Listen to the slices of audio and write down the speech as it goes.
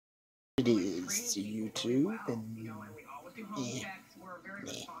It is YouTube and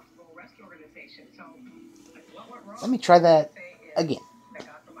let me try that again.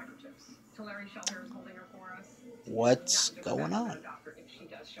 What's going on?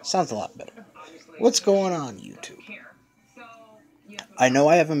 Sounds a lot better. What's going on, YouTube? I know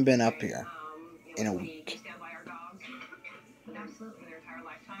I haven't been up here in a week,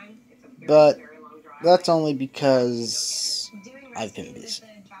 but that's only because I've been busy.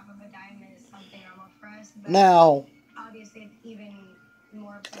 Now,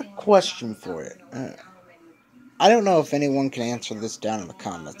 question for it. I don't know if anyone can answer this down in the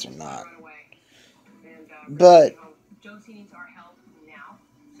comments or not, but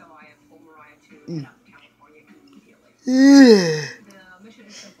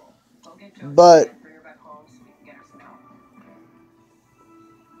but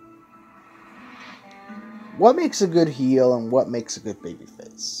what makes a good heel and what makes a good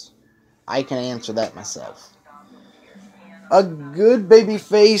babyface? I can answer that myself. A good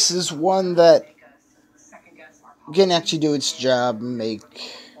babyface is one that can actually do its job and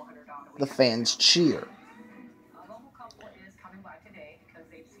make the fans cheer.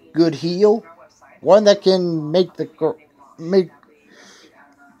 Good heel, one that can make the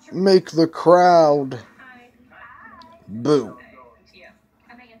crowd boo.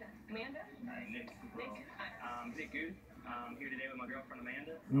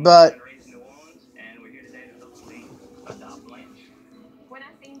 But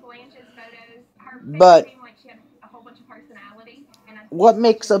what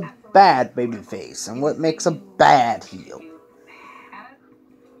makes a bad babyface and what makes a bad heel?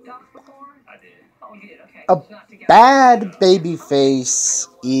 A bad babyface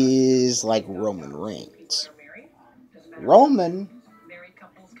is like Roman Reigns. Roman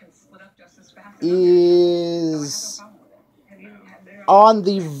is on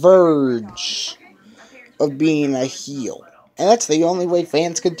the verge of being a heel, and that's the only way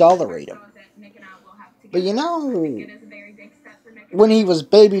fans could tolerate him. But you know, when he was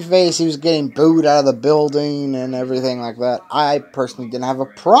babyface, he was getting booed out of the building and everything like that. I personally didn't have a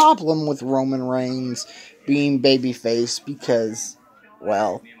problem with Roman Reigns being babyface because,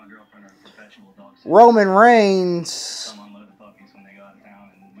 well, Roman Reigns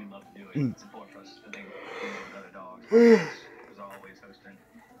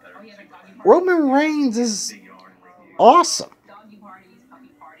Roman Reigns is awesome.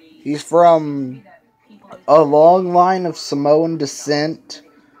 He's from a long line of Samoan descent.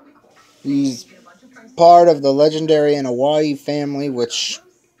 He's part of the legendary and Hawaii family, which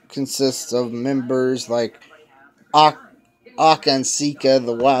consists of members like Aka and Sika,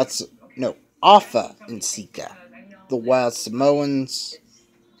 Afa and Sika, the Wild Samoans.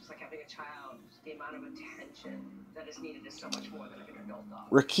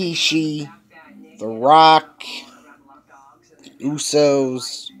 Rikishi, The Rock, the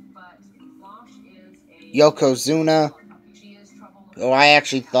Usos, Yokozuna, who I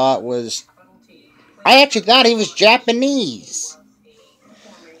actually thought he was Japanese.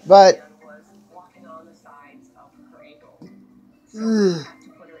 But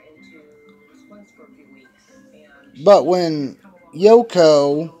when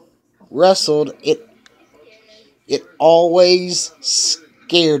Yoko wrestled, it always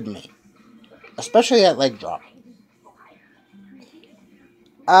scared me, especially that leg drop.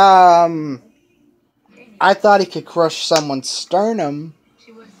 I thought he could crush someone's sternum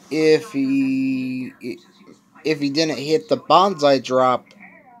if he didn't hit the bonsai drop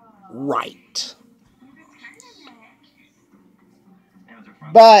right.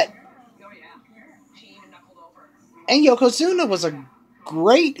 And Yokozuna was a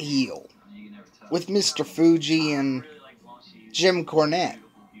great heel with Mr. Fuji and Jim Cornette.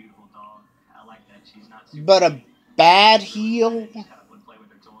 But a bad heel?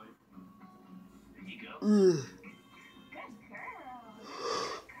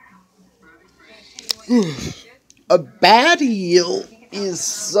 A bad heel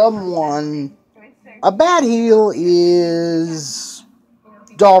is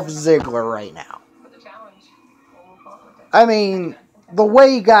Dolph Ziggler right now. I mean, the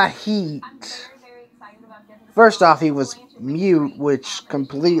way he got heat. First off, he was mute, which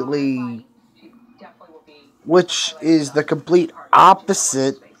is the complete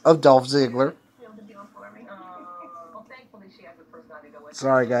opposite of Dolph Ziggler.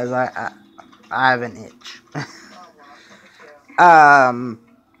 Sorry, guys, I have an itch.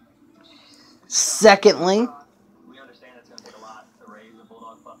 Secondly,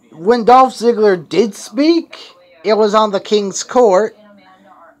 when Dolph Ziggler did speak, it was on the King's Court,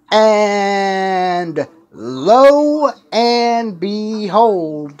 and lo and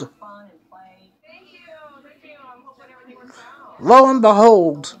behold, lo and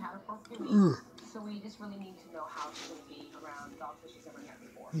behold,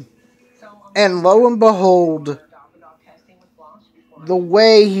 and lo and behold, the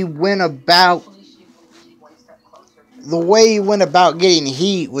way he went about getting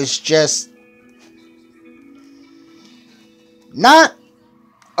heat was just not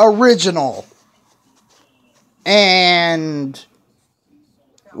original. And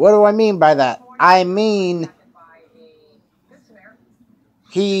what do I mean by that? I mean,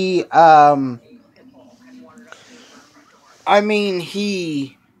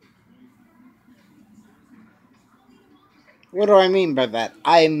 what do I mean by that?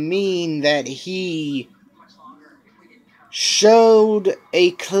 I mean that he showed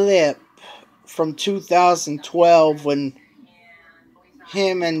a clip from 2012 when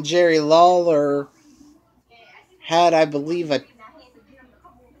him and Jerry Lawler had, I believe,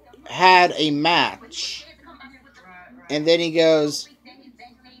 had a match. And then he goes,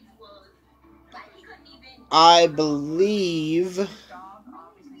 I believe,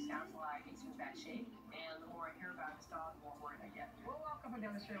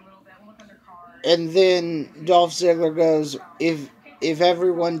 and then Dolph Ziggler goes, if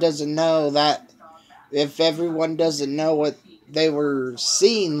everyone doesn't know what they were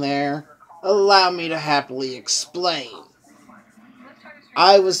seeing there, allow me to happily explain.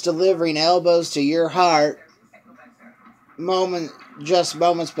 I was delivering elbows to your heart just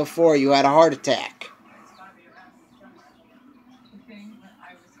moments before you had a heart attack.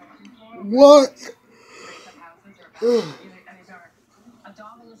 What?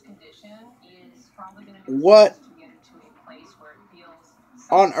 What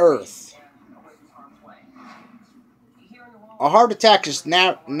on earth? A heart attack just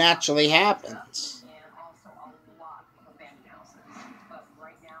naturally happens.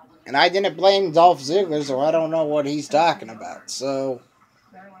 And I didn't blame Dolph Ziggler, so I don't know what he's talking about. So,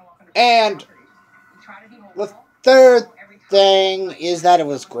 and the third thing is that it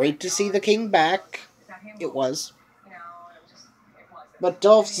was great to see the King back. It was. But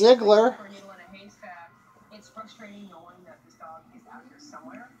Dolph Ziggler,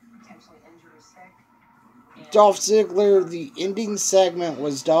 the ending segment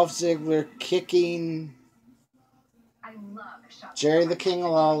was Dolph Ziggler kicking Jerry the King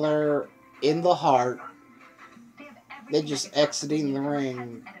Lawler in the heart. They're just exiting the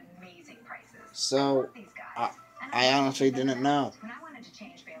ring. So, I honestly didn't know.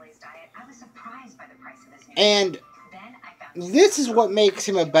 And this is what makes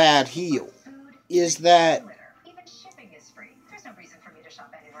him a bad heel, is that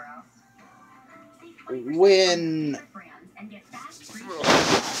when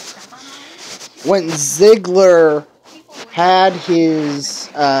Ziggler had his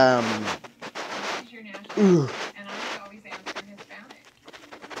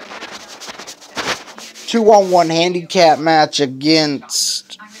 2-on-1 handicap match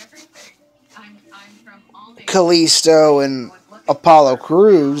against Kalisto and Apollo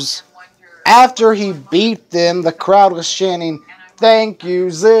Crews, after he beat them, the crowd was chanting, "Thank you,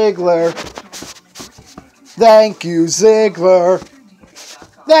 Ziggler. Thank you, Ziggler."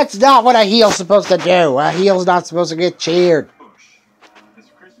 That's not what a heel's supposed to do. A heel's not supposed to get cheered.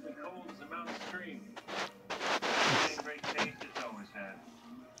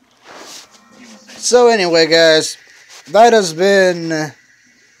 So anyway, guys, this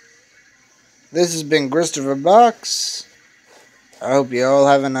has been Christopher Box. I hope you all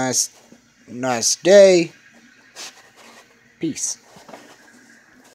have a nice day. Peace.